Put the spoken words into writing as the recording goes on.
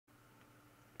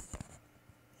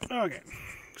Okay,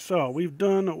 so we've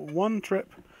done one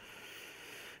trip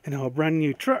in our brand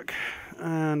new truck,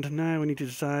 and now we need to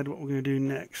decide what we're going to do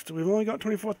next. We've only got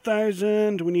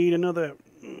 24,000. We need another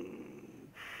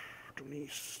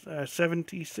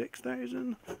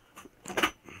 76,000.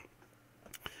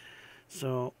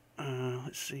 So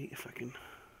let's see if I can get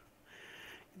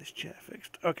this chair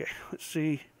fixed. Okay, let's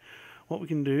see what we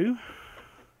can do.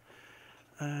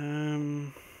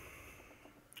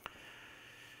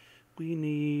 We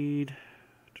need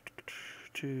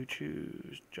to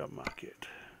choose job market.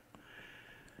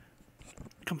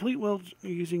 Complete welds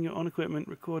using your own equipment.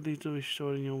 Record these to be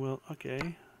stored in your weld.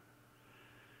 Okay.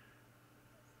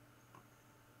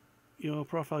 Your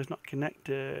profile is not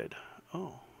connected.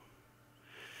 Oh.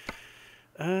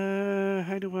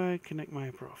 How do I connect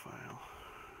my profile?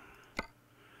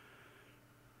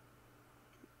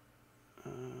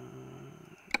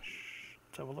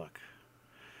 Let's have a look.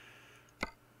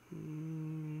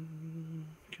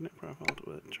 Connect profile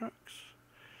to other trucks.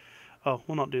 Oh,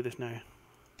 we'll not do this now,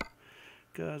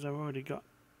 because I've already got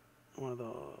one of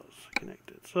those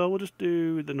connected. So we'll just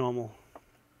do the normal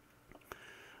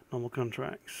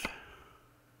contracts.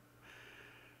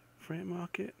 Freight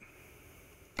market.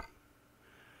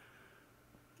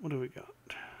 What do we got?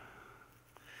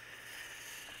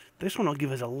 This one will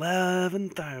give us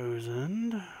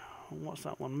 11,000. What's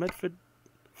that one? Medford.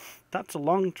 That's a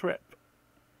long trip.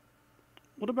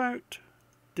 What about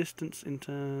distance in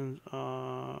terms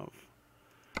of...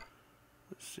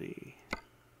 Let's see.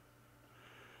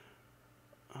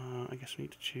 I guess we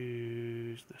need to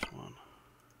choose this one.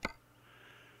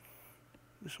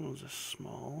 This one's a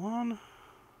small one.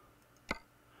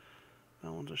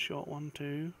 That one's a short one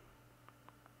too.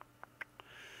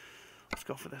 Let's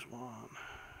go for this one.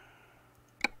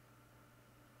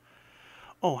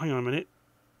 Oh, hang on a minute.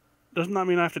 Doesn't that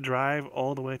mean I have to drive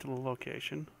all the way to the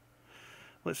location?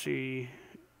 Let's see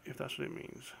if that's what it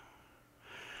means.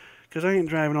 Because I ain't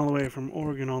driving all the way from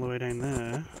Oregon all the way down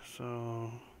there.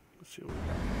 So, let's see what we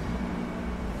got.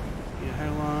 Yeah,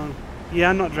 how long? Yeah,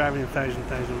 I'm not driving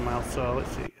 1,000 miles, so let's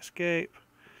see. Escape.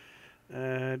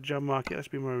 Job market, let's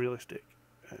be more realistic.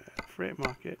 Freight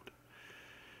market.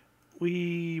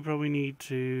 We probably need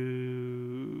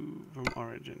to... from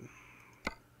origin.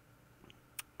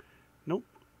 Nope.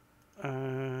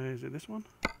 Is it this one?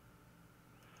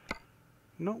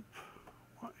 Nope.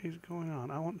 What is going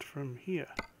on? I want from here.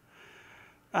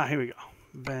 Ah, here we go.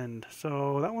 Bend.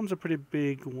 So that one's a pretty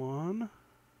big one.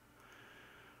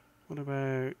 What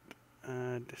about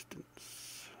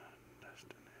distance?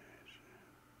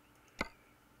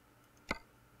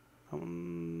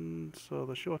 Destination. So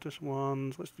the shortest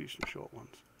ones. Let's do some short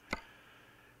ones.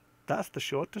 That's the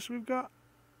shortest we've got.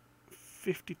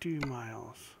 52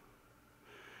 miles.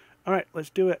 Alright, let's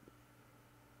do it.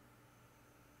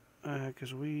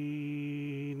 Because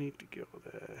we need to go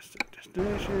there. Destination.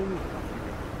 Okay, here we go.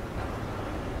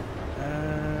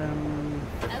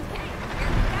 Make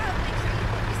sure you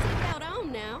put your seatbelt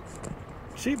on now.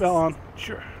 Seatbelt on,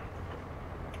 sure.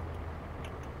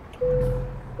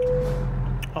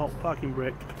 Oh, parking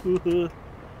brake.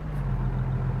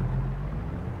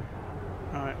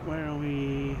 Alright, where are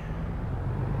we?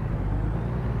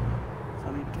 So I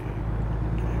need to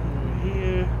get over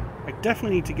here. I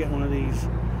definitely need to get one of these.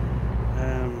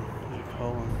 What do you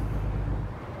call them?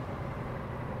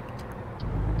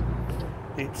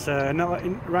 It's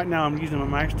right now I'm using my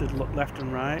mouse to look left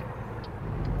and right.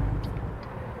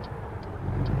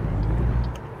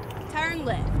 Turn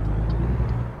left.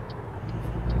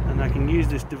 And I can use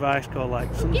this device called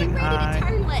like something high. Get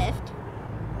ready to turn left.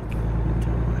 Okay,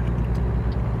 turn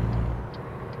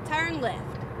left. Turn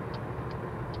left.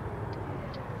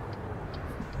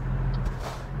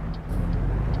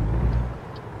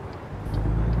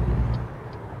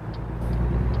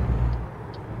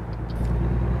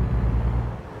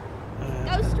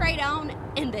 Go straight on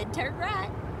and then turn right.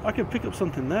 I could pick up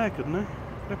something there, couldn't I?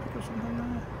 Could I pick up something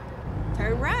there?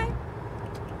 Turn right.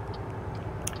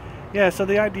 Yeah, so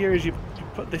the idea is you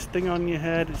put this thing on your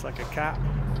head, it's like a cap.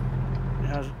 It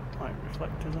has like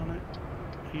reflectors on it.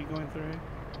 Are you going through?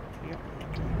 Yeah,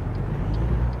 okay.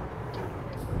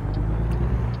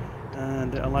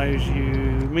 And it allows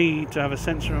me to have a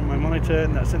sensor on my monitor,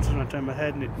 and that sensor when I turn my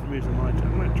head and it moves the monitor.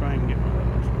 I'm going to try and get one of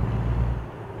those.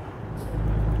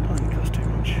 I don't think it costs too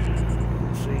much.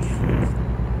 Let's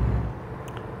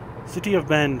see. City of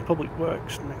Bend, Public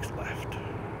Works, next left.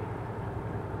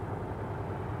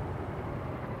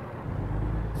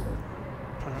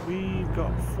 We've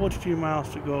got 42 miles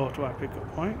to go to our pickup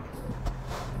point.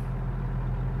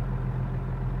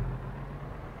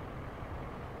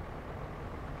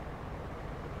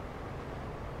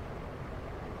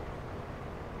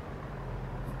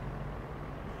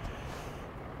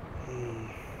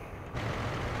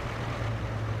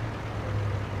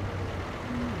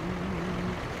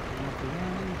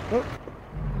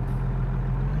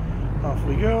 Off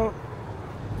we go.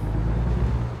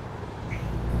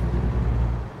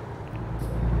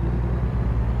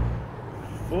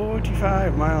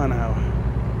 $45 mph.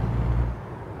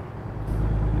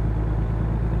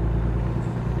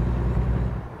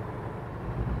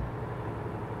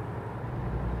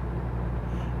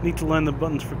 Need to learn the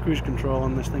buttons for cruise control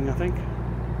on this thing, I think.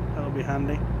 That'll be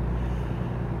handy.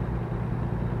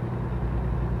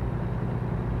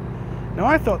 Now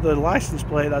I thought the license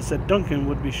plate that said Duncan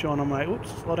would be shown on my... Oops,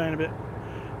 slow down a bit.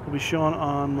 Will be shown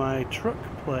on my truck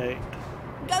plate.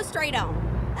 Go straight on.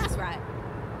 That's right.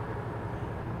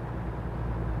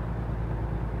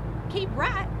 Keep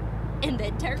right, and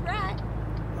then turn right.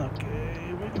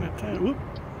 Okay, we're gonna turn... Whoop,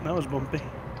 that was bumpy.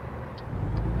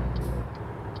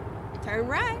 Turn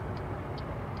right.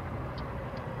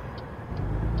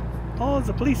 Oh, there's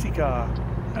a policey car.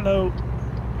 Hello.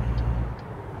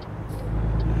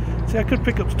 See, I could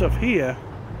pick up stuff here.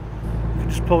 I could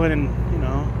just pull in, you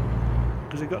know,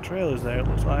 because they've got trailers there, it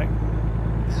looks like.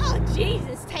 Oh,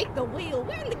 Jesus, take the wheel.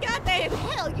 Where in the goddamn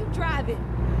hell you driving?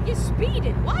 You're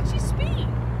speeding. Watch your speed.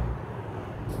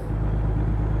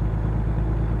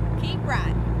 Keep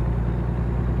right.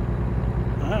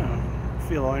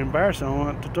 I feel all embarrassed. I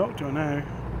want to talk to her now.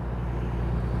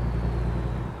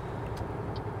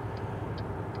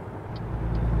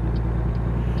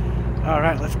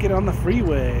 Alright, let's get on the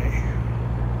freeway.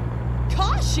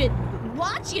 Caution!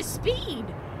 Watch your speed.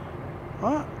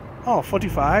 What? Oh,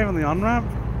 45 on the on-ramp?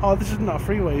 Oh, this is not a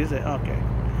freeway, is it? Okay.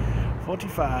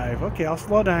 45. Okay, I'll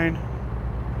slow down.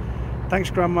 Thanks,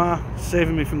 Grandma,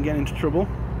 saving me from getting into trouble.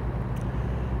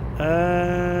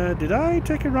 Did I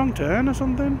take a wrong turn or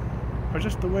something? Or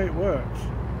just the way it works?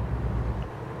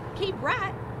 Keep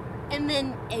right, and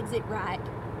then exit right.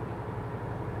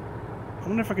 I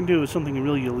wonder if I can do something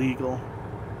really illegal.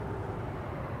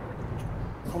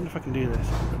 I wonder if I can do this.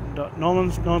 No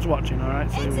one's watching, alright?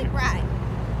 So Exit right.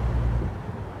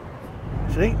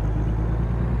 see?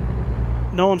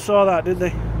 No one saw that, did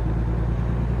they?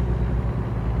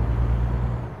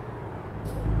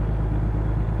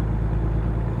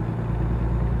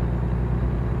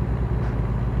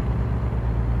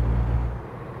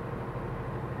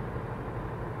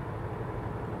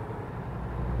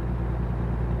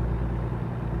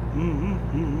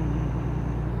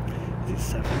 Is it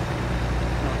 7? No,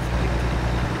 it's 8.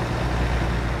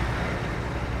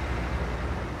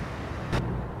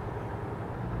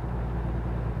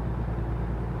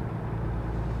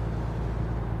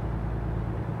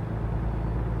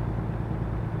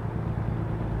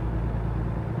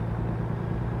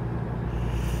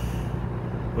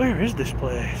 Where is this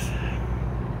place?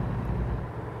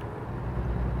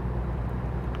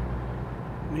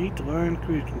 Need to learn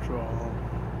cruise control.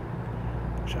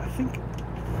 Which I think...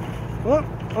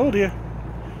 Oh dear.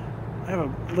 I have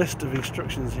a list of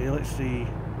instructions here. Let's see.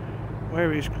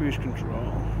 Where is cruise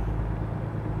control?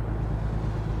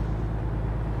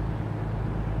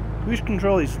 Cruise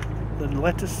control is the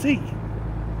letter C.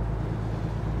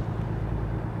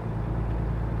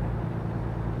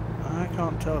 I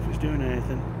can't tell if it's doing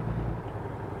anything.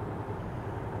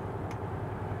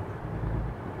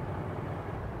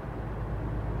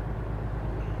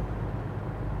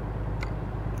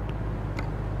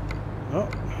 Oh.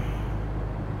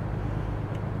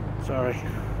 Sorry.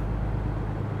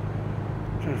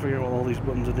 Trying to figure out what all these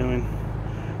buttons are doing.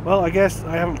 Well, I guess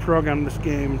I haven't programmed this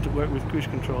game to work with cruise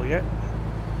control yet.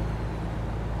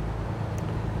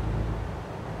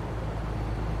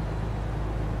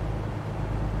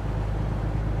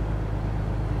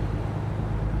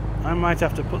 I might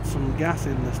have to put some gas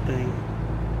in this thing.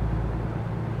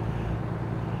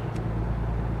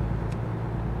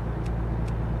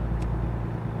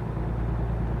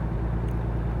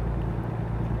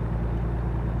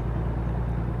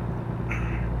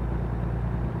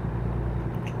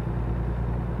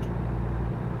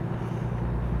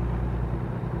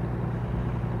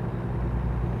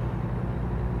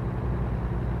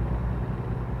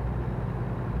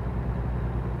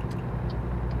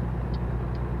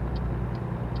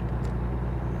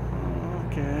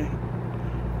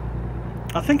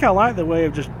 I think I like the way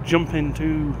of just jumping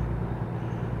to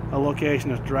a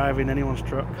location as driving anyone's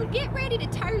truck. Well, get ready to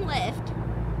turn left.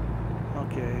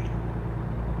 Okay.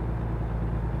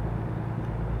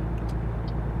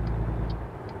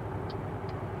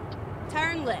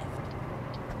 Turn left.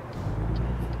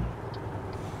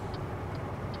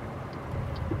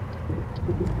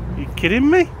 You kidding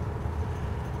me?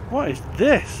 What is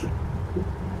this?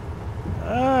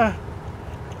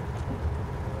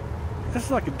 This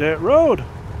is like a dirt road.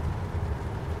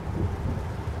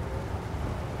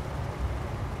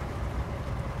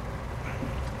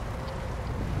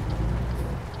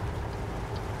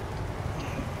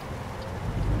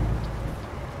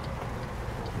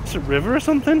 it's a river or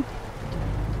something?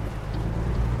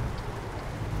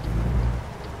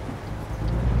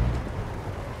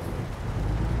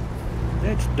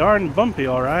 It's darn bumpy,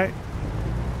 alright.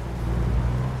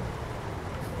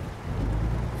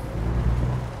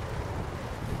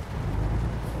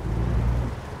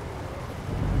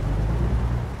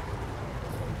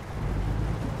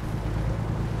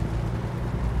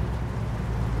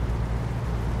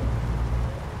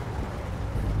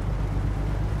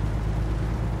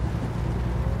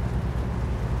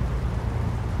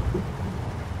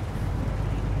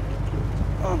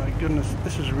 Oh my goodness,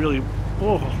 this is really...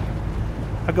 Oh,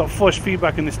 I got force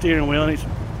feedback in the steering wheel and it's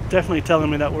definitely telling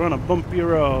me that we're on a bumpy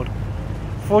road.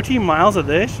 14 miles of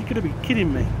this? You gotta be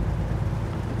kidding me.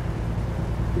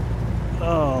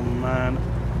 Oh man,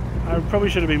 I probably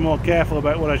should have been more careful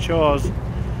about what I chose.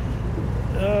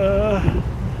 I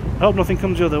hope nothing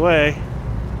comes the other way.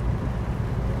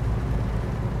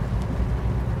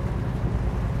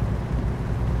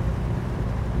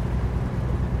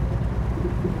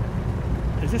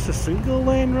 Is this a single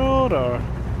lane road or?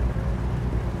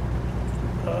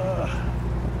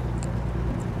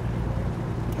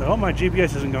 I hope my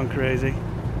GPS hasn't gone crazy.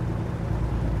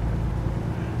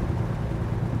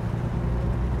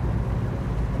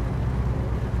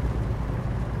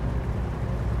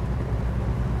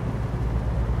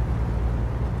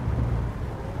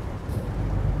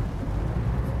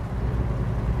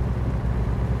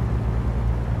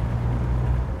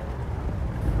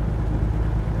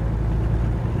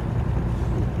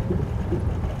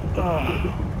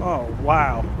 Oh,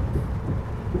 wow.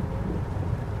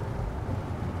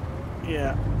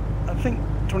 Yeah, I think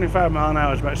 25 mile an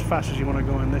hour is about as fast as you want to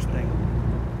go in this thing.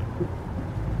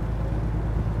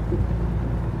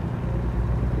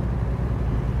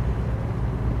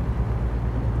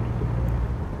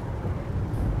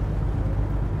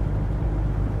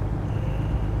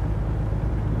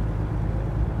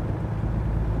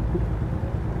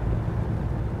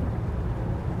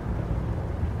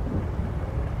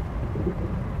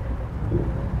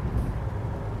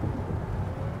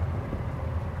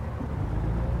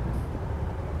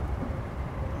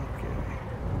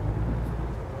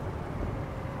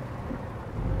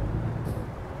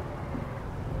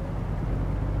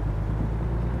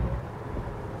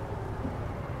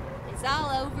 It's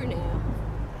all over now.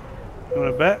 You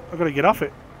want to bet? I've got to get off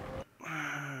it.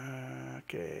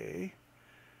 Okay.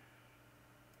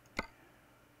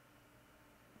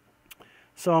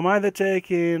 So I'm either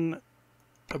taking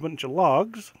a bunch of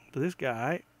logs to this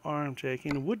guy, or I'm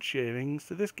taking wood shavings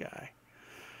to this guy.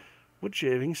 Wood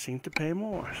shavings seem to pay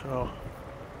more, so...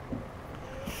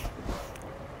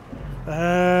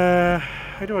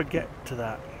 how do I get to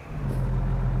that?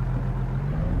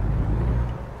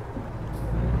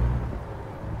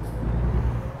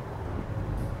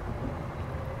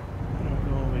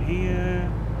 Here.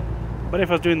 But if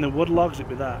I was doing the wood logs, it'd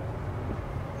be that.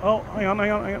 Oh, hang on.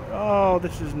 Oh,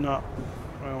 this is not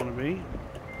where I want to be.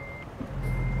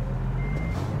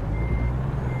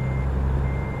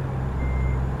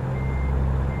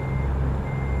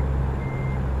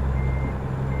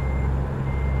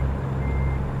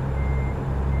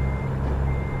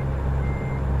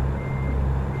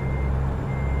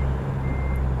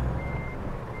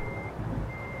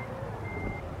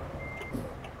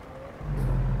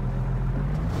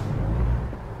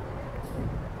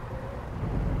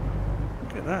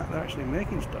 That, they're actually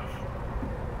making stuff.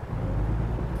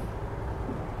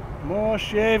 More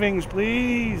shavings,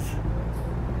 please.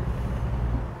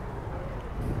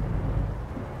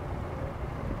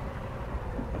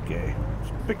 Okay,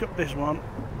 let's pick up this one.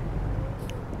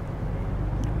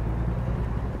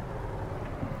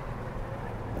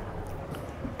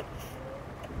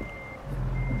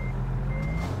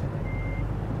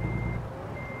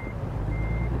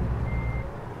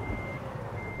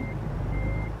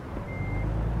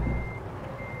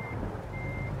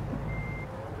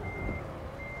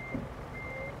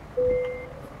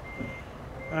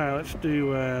 Alright, let's do,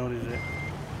 what is it?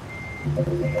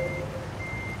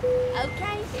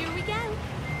 Okay, here we go.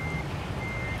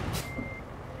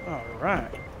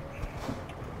 Alright.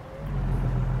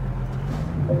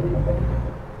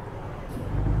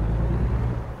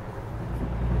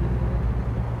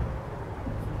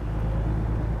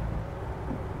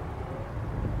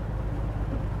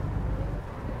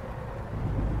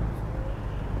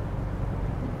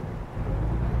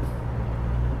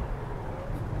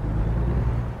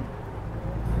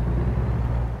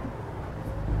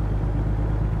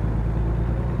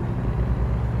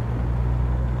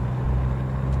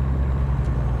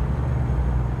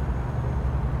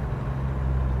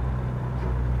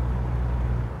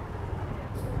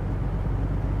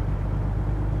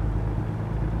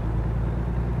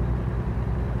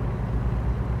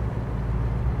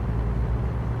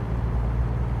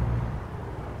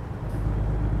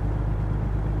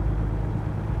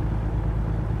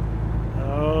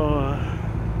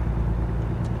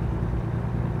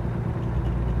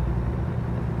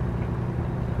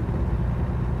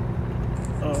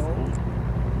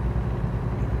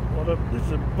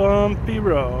 bumpy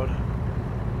road.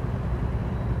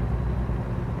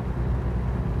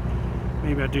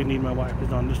 Maybe I do need my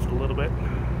wipers on just a little bit.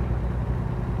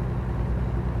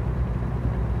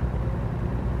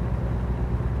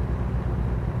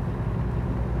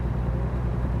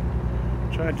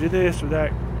 Try to do this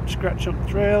without scratching up the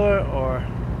trailer or,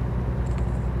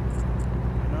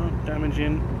 you know,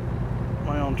 damaging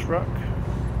my own truck.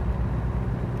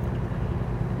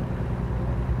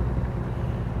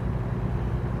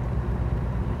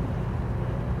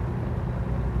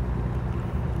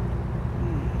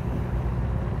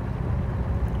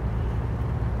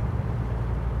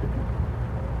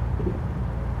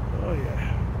 Oh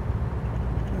yeah,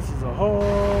 this is a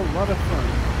whole lot of fun.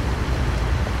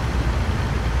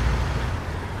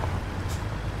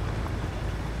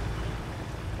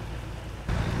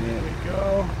 There we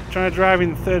go. Trying to drive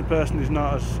in third person is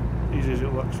not as easy as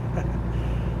it looks.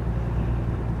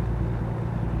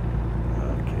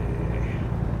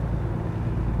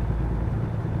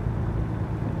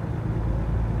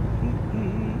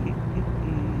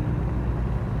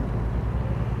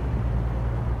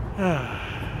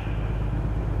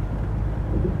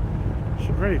 It's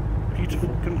a very beautiful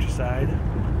countryside,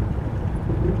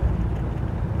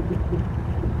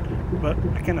 but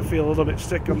I kind of feel a little bit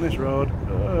sick on this road.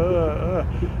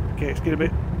 Okay, it's getting a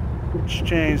bit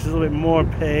changed, a little bit more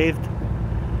paved,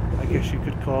 I guess you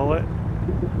could call it.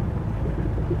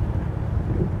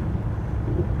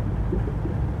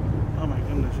 Oh my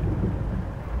goodness.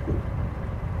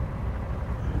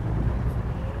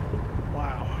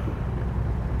 Wow.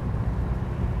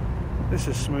 This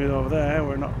is smooth over there,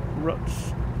 we're not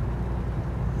ruts.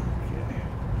 Okay.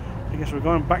 I guess we're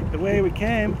going back the way we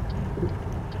came.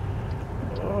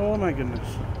 Oh my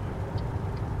goodness.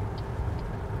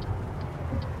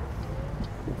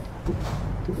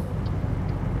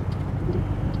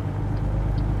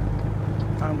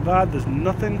 I'm glad there's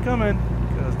nothing coming,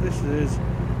 because this is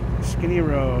a skinny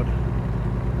road.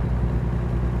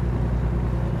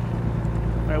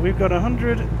 Right, we've got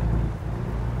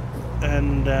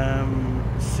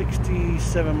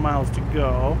 167 miles to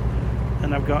go,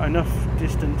 and I've got enough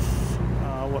distance,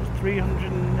 what,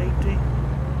 380?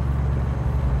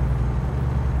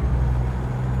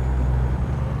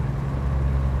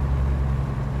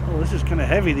 Oh, this is kind of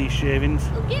heavy, these shavings.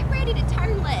 Well, get ready to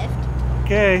turn left.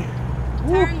 Okay.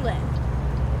 Turn left.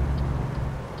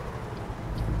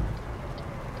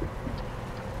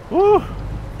 Woo!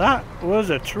 That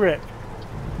was a trip.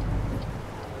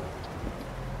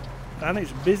 And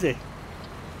it's busy.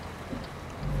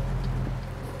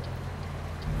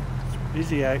 It's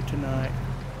busy out tonight.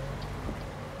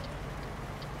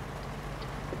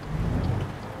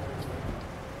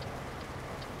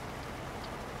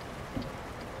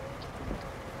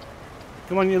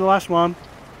 Come on, you're the last one.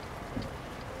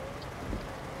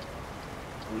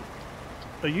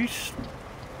 Are you...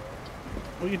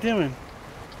 What are you doing?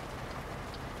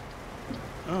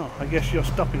 Oh, I guess you're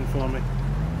stopping for me.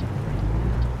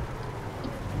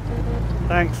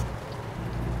 Thanks.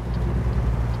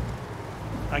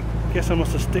 I guess I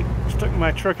must have stuck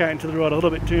my truck out into the road a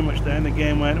little bit too much there, and the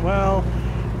game went, well,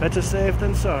 better safe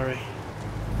than sorry.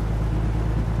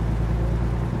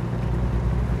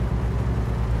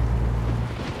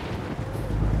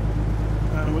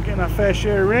 And we're getting our fair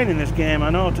share of rain in this game, I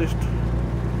noticed.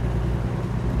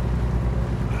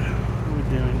 What are we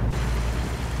doing?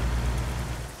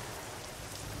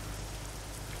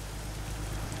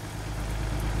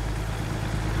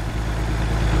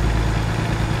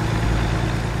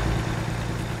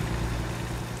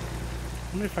 I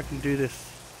wonder if I can do this.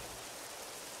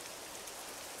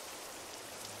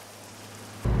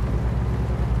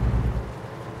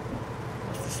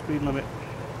 What's the speed limit?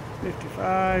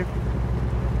 55.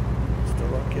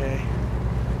 Still okay.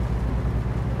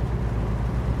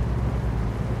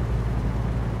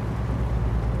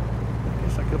 I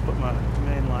guess I could put my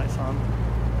main lights on.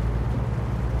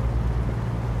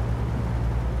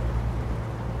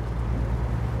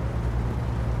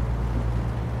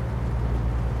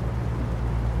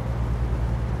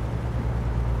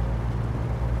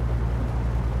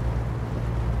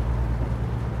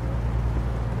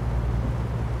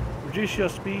 Reduce your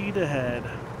speed ahead.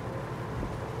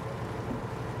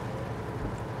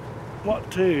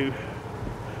 What to?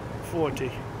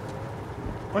 40.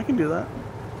 I can do that.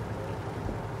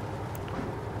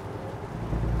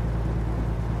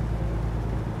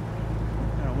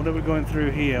 Now, what are we going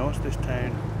through here? What's this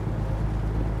town?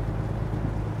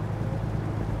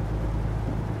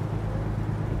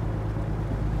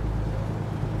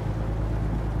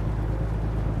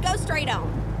 Go straight on.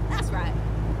 That's right.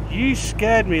 You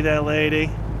scared me there, lady.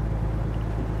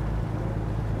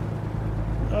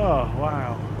 Oh. Oh,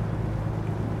 wow.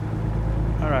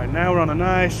 Alright, now we're on a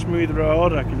nice smooth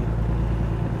road. I can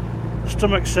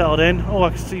stomach settled in. Oh, I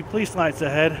can see police lights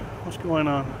ahead. What's going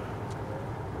on?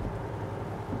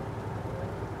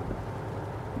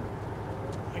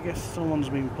 I guess someone's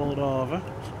been pulled over.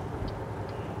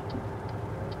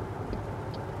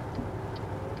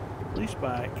 Police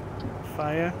bike.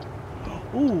 Fire.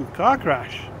 Ooh, car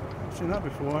crash. I've seen that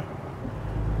before.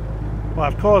 Well,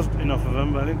 I've caused enough of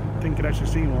them, but I didn't think I'd actually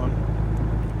seen one.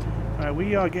 Alright,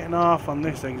 we are getting off on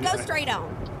this exit. Go straight on.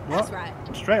 What? That's right.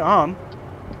 Straight on?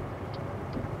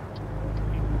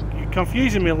 You're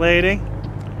confusing me, lady.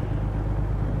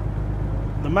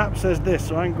 The map says this,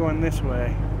 so I'm going this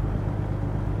way.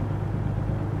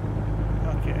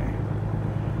 Okay.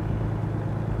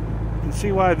 You can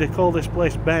see why they call this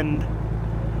place Bend.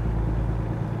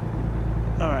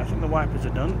 Alright, I think the wipers are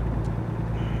done.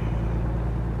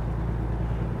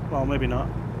 Well, maybe not.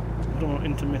 I don't want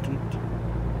intermittent.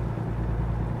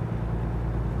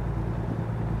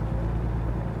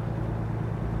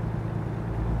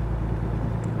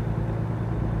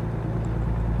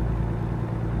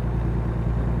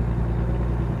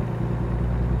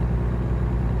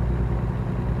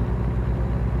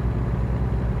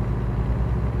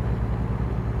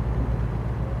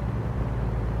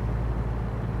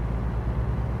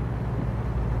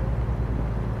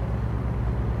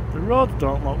 The roads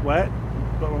don't look wet,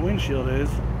 but my windshield is.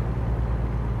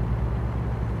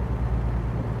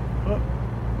 Oh,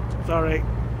 sorry.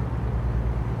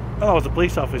 Oh, I was a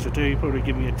police officer too. He probably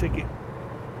give me a ticket.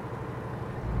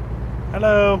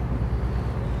 Hello.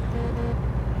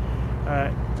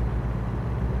 Alright.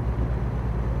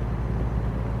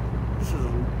 This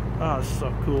is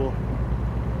so cool.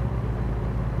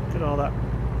 Look at all that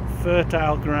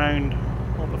fertile ground,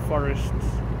 all the forests.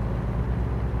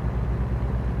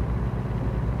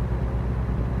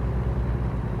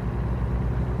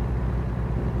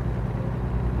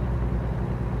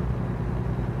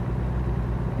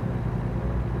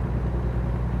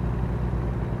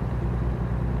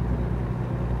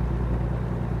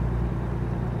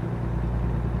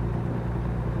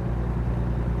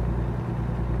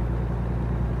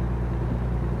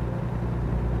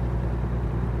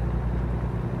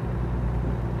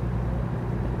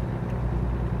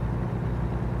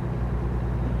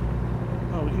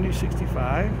 Oh, we can do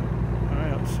 65.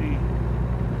 Alright, let's see.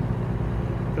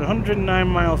 Got 109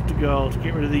 miles to go to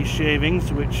get rid of these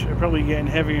shavings, which are probably getting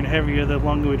heavier and heavier the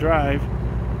longer we drive.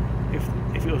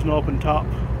 If it was an open top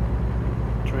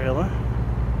trailer.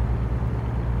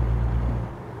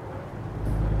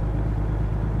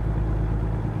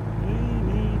 We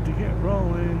need to get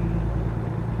rolling.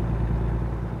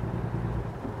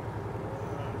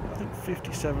 I think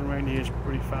 57 around here is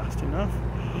pretty fast enough.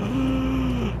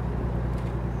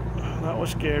 That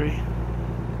was scary.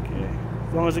 Okay.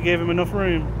 As long as I gave him enough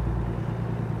room.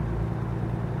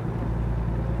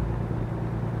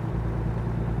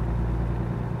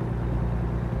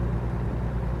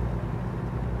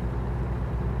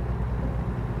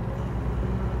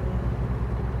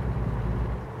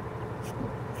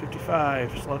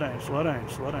 Slow down, slow down,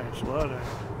 slow down, slow down.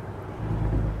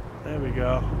 There we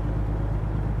go.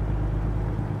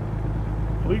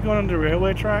 Are we going on the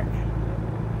railway track?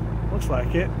 Looks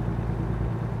like it.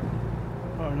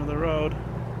 Oh, another road.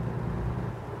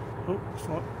 Oh, it's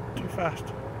not too fast.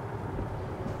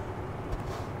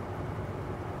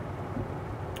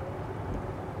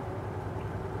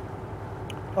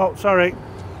 Oh, sorry.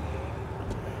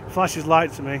 Flashes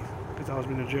lights at me because I was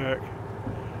being a jerk.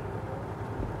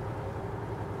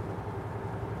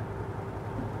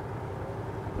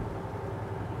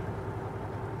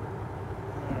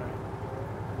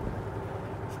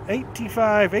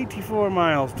 Alright. 84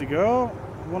 miles to go.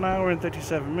 1 hour and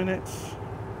 37 minutes.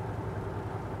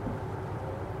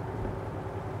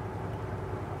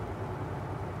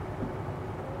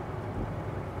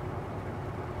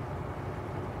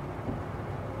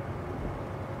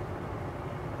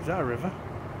 Is that a river?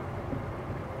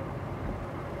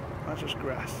 That's just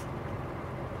grass.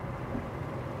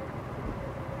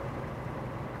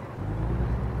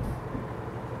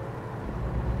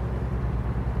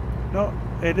 No,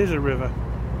 it is a river.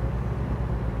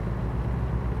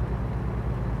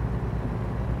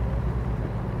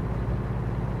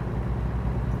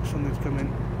 Something's coming.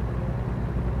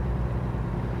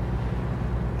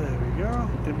 There we go.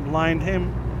 Didn't blind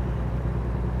him.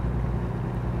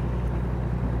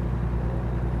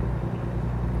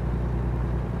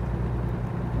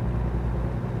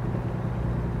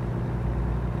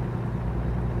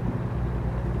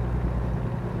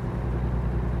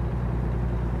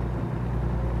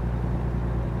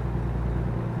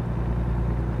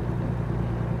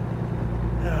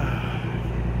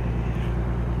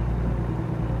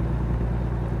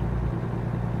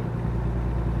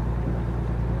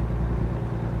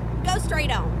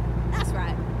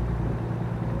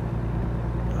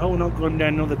 not going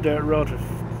down another dirt road for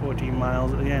 14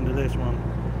 miles at the end of this one.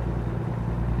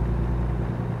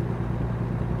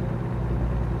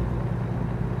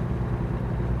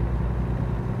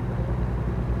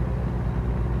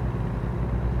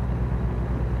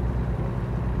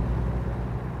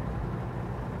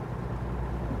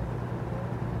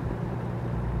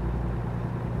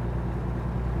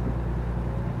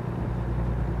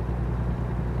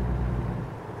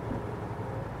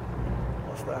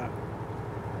 What's that?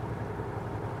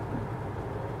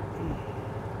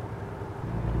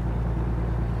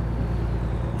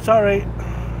 Sorry,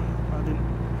 I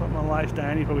didn't put my lights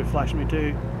down. You probably flashed me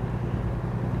too.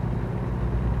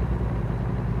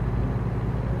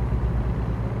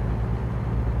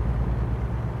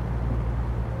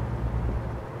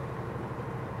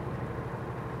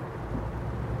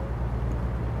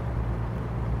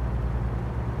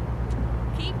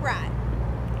 Keep right.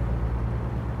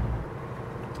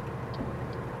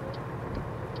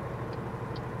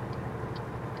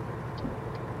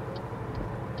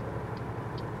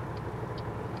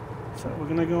 So we're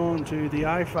going to go on to the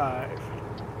I-5.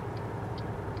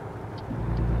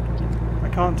 I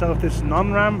can't tell if this is an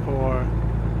on-ramp or...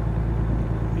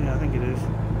 Yeah, I think it is.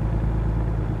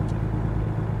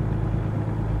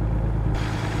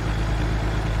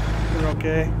 We're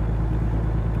okay.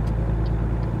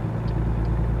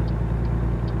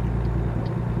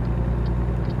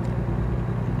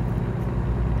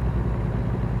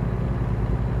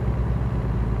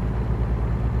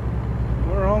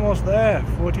 We're almost there.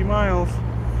 40 miles.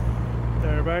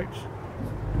 Thereabouts.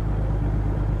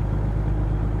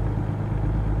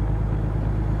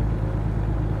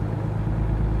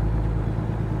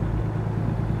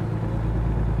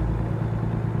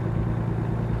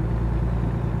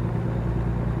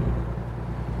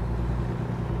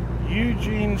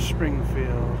 Eugene,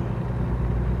 Springfield.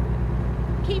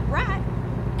 Keep right,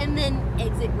 and then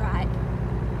exit right.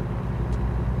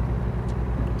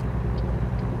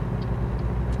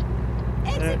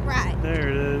 Exit right. There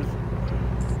it is.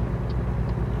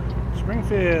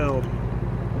 Springfield.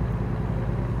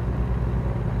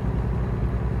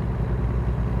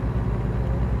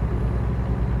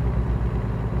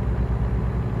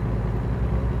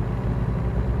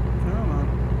 Come on.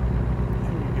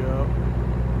 Here we go.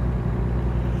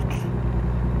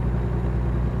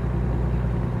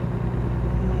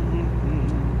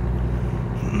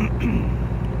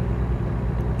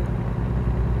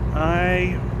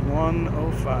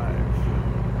 I-105.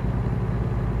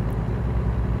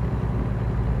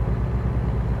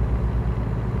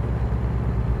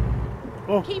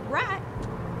 Oh, Keep right,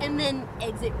 and then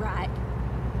exit right.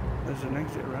 there's an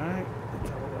exit right. Let's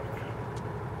have a look.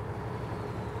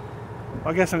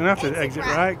 I guess I'm gonna have to exit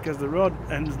right because the road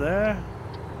ends there.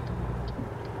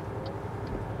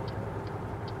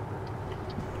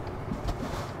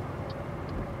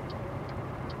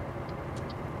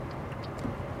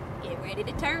 Get ready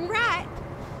to turn right.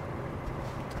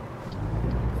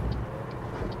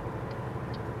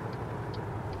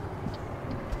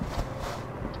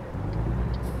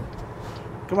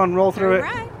 Come on, roll through it. Turn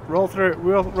right. Roll through it.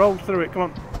 Roll through it. Come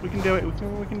on, we can do it.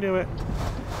 We can do it.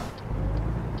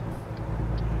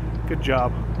 Good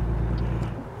job.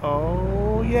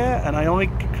 Oh yeah, and I only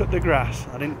cut the grass.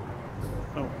 I didn't.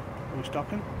 Oh, are we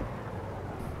stopping?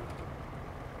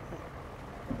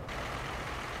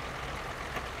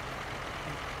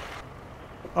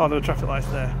 Oh, there are traffic lights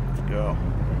there. Let's go.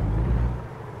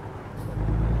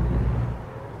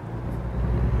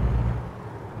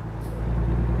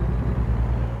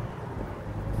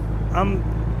 I'm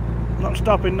not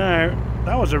stopping now.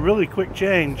 That was a really quick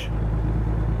change.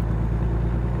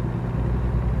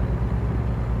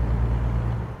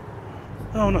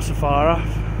 Oh, not so far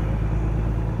off.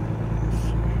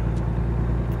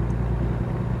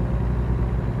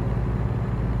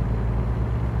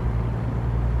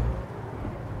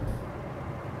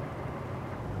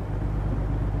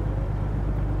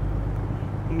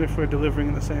 I wonder if we're delivering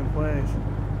in the same place.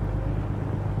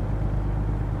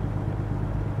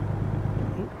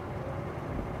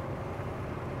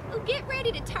 Oh, get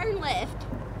ready to turn left.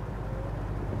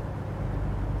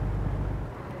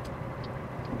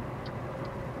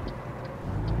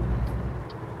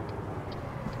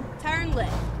 Turn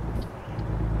left.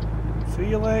 See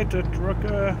you later,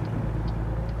 trucker.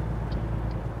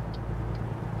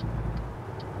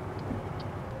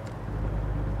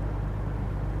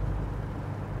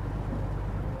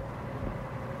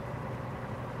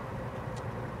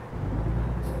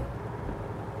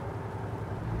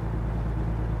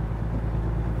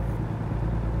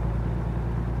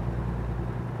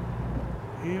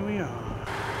 Here we are.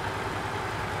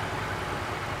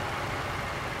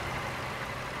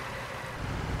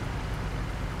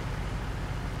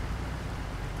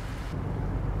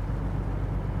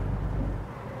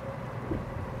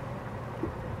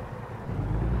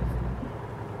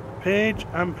 Page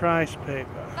and price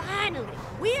paper. Finally,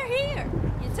 we're here.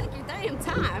 You took your damn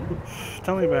time.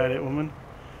 Tell me about it, woman.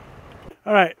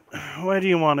 Alright, where do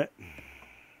you want it?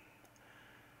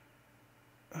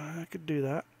 I could do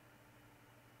that.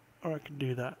 Or I could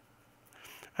do that.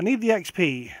 I need the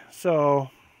XP,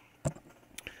 so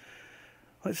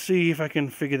let's see if I can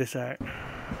figure this out.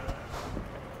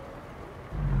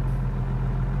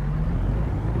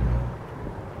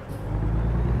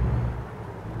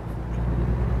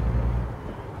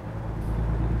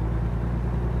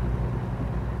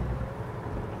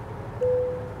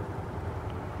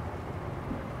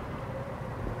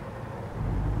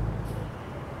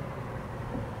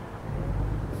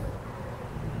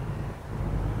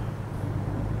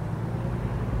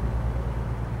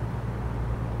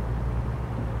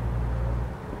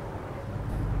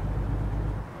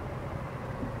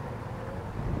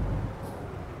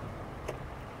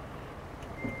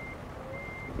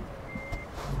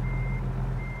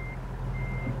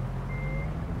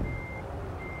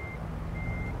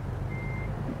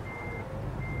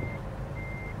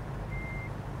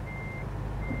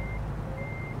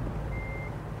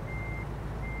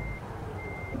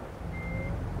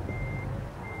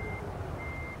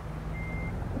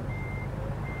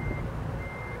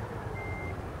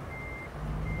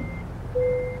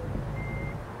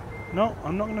 No,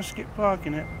 I'm not going to skip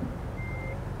parking it.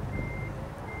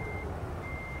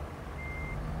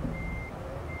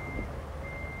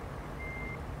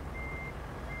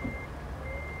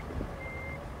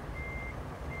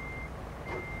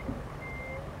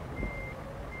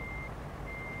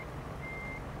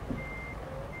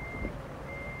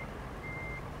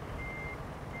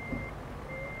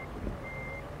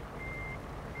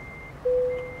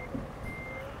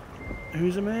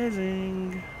 Who's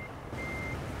amazing?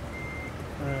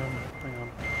 Hang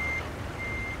on.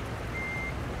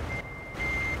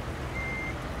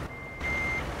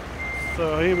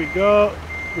 So here we go.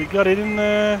 We got it in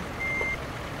there.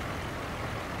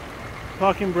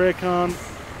 Parking brake on.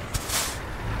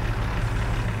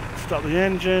 Stop the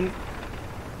engine.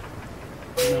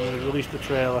 And then we release the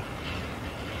trailer.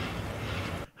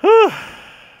 Whew.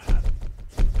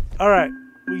 Alright,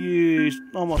 we used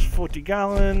almost 40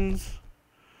 gallons.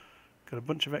 Got a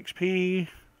bunch of XP.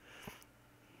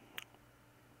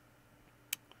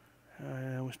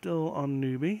 We're still on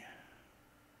newbie.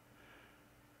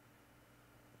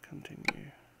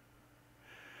 Continue.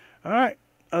 Alright,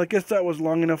 I guess that was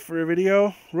long enough for a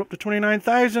video. We're up to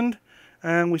 29,000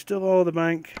 and we still owe the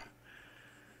bank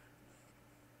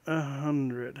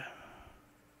 100.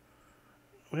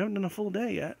 We haven't done a full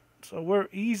day yet, so we're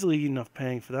easily enough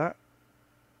paying for that.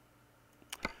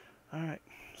 Alright,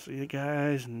 see you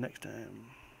guys next time.